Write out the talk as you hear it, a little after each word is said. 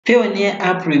Payoneer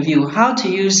app review. How to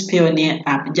use Payoneer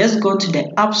app. Just go to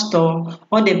the App Store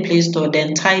or the Play Store,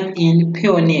 then type in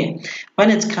Payoneer. When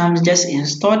it comes, just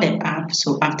install the app.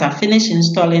 So after finish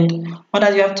installing, what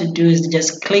that you have to do is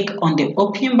just click on the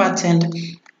open button,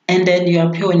 and then your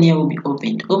Payoneer will be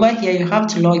opened. Over here, you have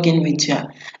to log in with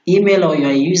your email or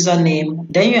your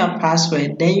username, then your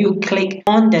password, then you click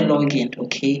on the login.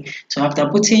 Okay, so after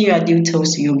putting your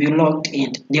details, you'll be logged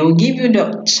in. They will give you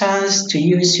the chance to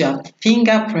use your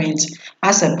fingerprint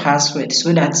as a password,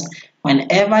 so that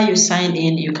whenever you sign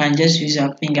in, you can just use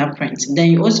your fingerprint.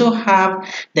 Then you also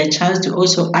have the chance to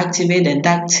also activate the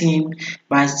dark theme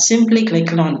by simply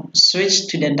clicking on switch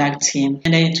to the dark theme,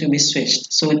 and then it will be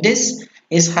switched. So this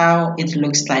is how it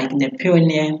looks like, the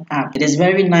Payoneer app. It is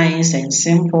very nice and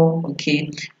simple. Okay,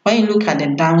 when you look at the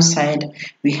downside,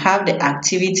 we have the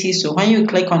activity. So when you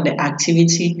click on the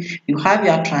activity, you have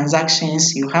your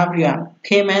transactions, you have your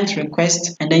payment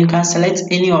request, and then you can select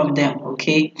any of them.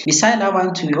 Okay, beside that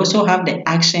one too, we also have the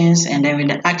actions, and then with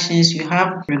the actions you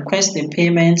have request the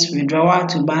payments, withdrawal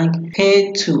to bank,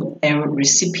 pay to a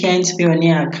recipient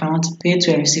Payoneer account, pay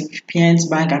to a recipient's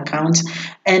bank account,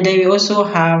 and then we also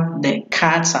have the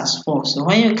cards as well. So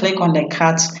when you click on the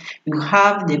cards, you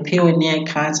have the Payoneer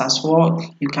cards as well.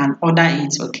 You can order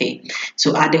it. Okay,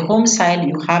 so at the home side,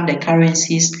 you have the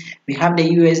currencies. We have the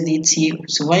USDT.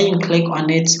 So when you click on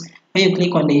it, when you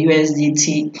click on the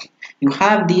USDT, you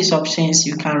have these options.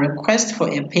 You can request for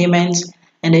a payment,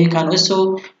 and then you can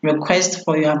also request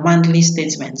for your monthly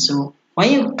statement. So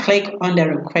when you click on the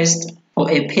request for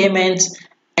a payment,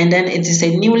 and then it is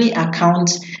a newly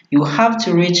account, you have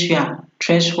to reach your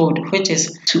threshold, which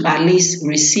is to at least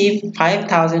receive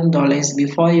 $5,000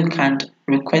 before you can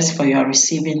request for your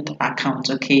receiving account.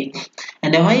 Okay,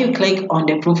 and then when you click on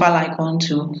the profile icon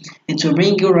too, it will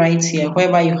bring you right here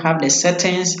whereby you have the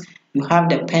settings, you have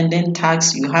the pending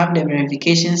tax, you have the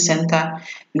verification center,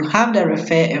 you have the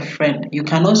refer a friend. You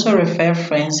can also refer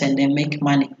friends and then make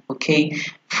money, okay,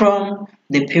 from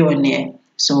the Payoneer.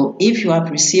 So if you have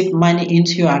received money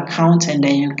into your account and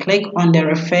then you click on the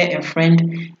refer a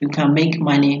friend, you can make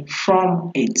money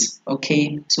from it.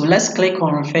 Okay, so let's click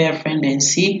on refer a friend and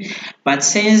see. But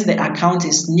since the account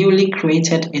is newly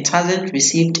created, it hasn't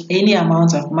received any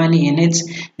amount of money in it,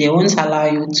 they won't allow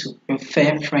you to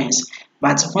refer friends.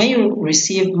 But when you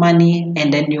receive money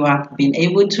and then you have been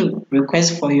able to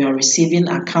request for your receiving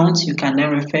account, you can then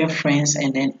refer friends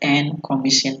and then earn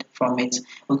commission from it.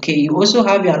 Okay, you also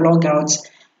have your logout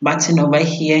button over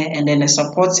here, and then the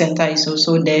support center is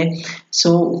also there.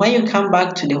 So when you come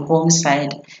back to the home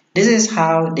side, this is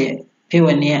how the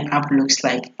Payoneer app looks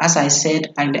like. As I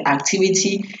said, at the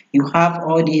activity, you have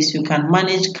all these. You can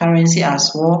manage currency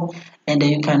as well, and then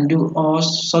you can do all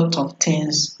sorts of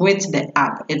things with the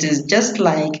app. It is just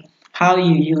like how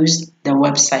you use the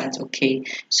website. Okay,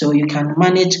 so you can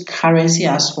manage currency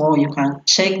as well. You can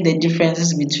check the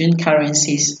differences between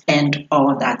currencies and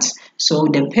all that. So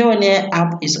the Payoneer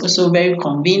app is also very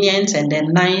convenient and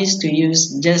then nice to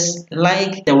use, just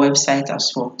like the website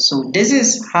as well. So this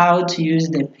is how to use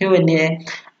the Payoneer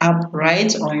app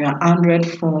right on your Android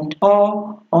phone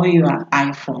or on your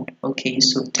iPhone. Okay,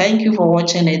 so thank you for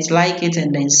watching it, like it,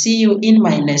 and then see you in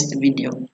my next video.